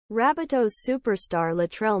Rabbitohs Superstar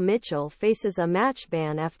Latrell Mitchell faces a match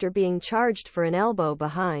ban after being charged for an elbow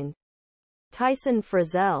behind. Tyson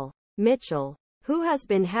Frizell. Mitchell, who has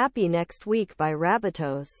been happy next week by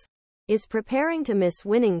Rabbitohs, is preparing to miss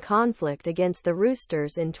winning conflict against the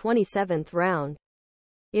Roosters in 27th round.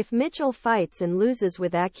 If Mitchell fights and loses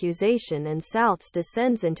with accusation and Souths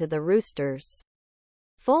descends into the Roosters,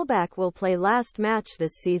 Fullback will play last match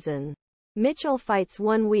this season. Mitchell fights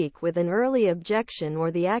 1 week with an early objection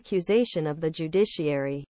or the accusation of the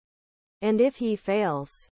judiciary. And if he fails,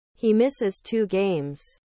 he misses 2 games.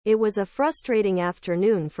 It was a frustrating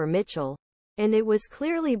afternoon for Mitchell, and it was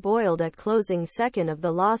clearly boiled at closing second of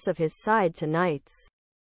the loss of his side to Knights.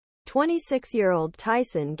 26-year-old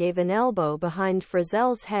Tyson gave an elbow behind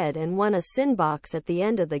Frizell's head and won a sin box at the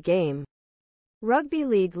end of the game. Rugby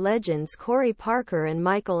League legends Corey Parker and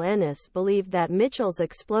Michael Ennis believed that Mitchell's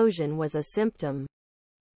explosion was a symptom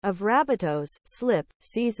of Rabbitoh's slip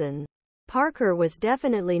season. Parker was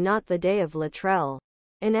definitely not the day of Latrell,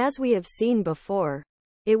 and as we have seen before,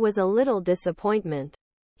 it was a little disappointment.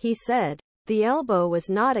 He said, "The elbow was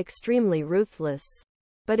not extremely ruthless,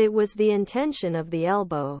 but it was the intention of the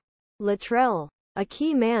elbow." Latrell, a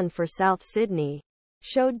key man for South Sydney,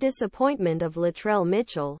 showed disappointment of Latrell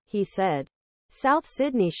Mitchell. He said, "South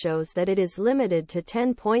Sydney shows that it is limited to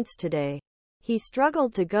 10 points today. He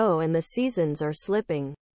struggled to go and the seasons are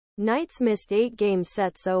slipping." Knights missed 8 game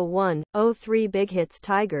sets 0-1, 0-3 Big Hits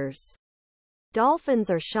Tigers. Dolphins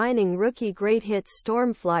are shining rookie great hits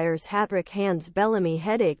Storm Flyers Hattrick hands Bellamy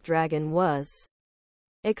headache Dragon was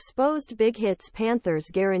exposed Big Hits Panthers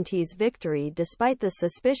guarantees victory despite the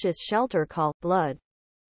suspicious shelter call. Blood,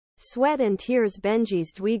 sweat and tears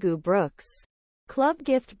Benji's Duygu Brooks. Club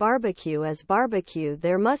Gift BBQ as barbecue.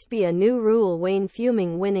 There must be a new rule. Wayne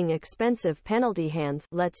Fuming winning expensive penalty hands.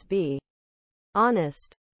 Let's be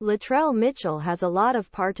honest. Latrell Mitchell has a lot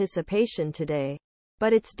of participation today,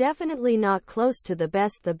 but it's definitely not close to the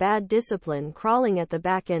best. The bad discipline crawling at the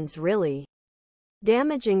back end's really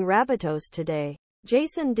damaging Rabbitohs today.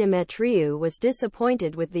 Jason Demetriou was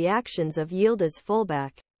disappointed with the actions of Yıldız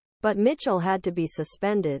Fullback, but Mitchell had to be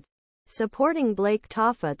suspended, supporting Blake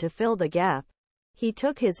Taaffe to fill the gap. He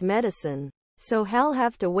took his medicine, so he'll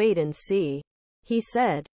have to wait and see. He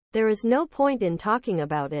said, "There is no point in talking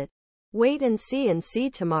about it. Wait and see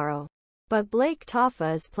tomorrow." But Blake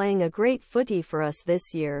Taaffe is playing a great footy for us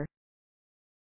this year.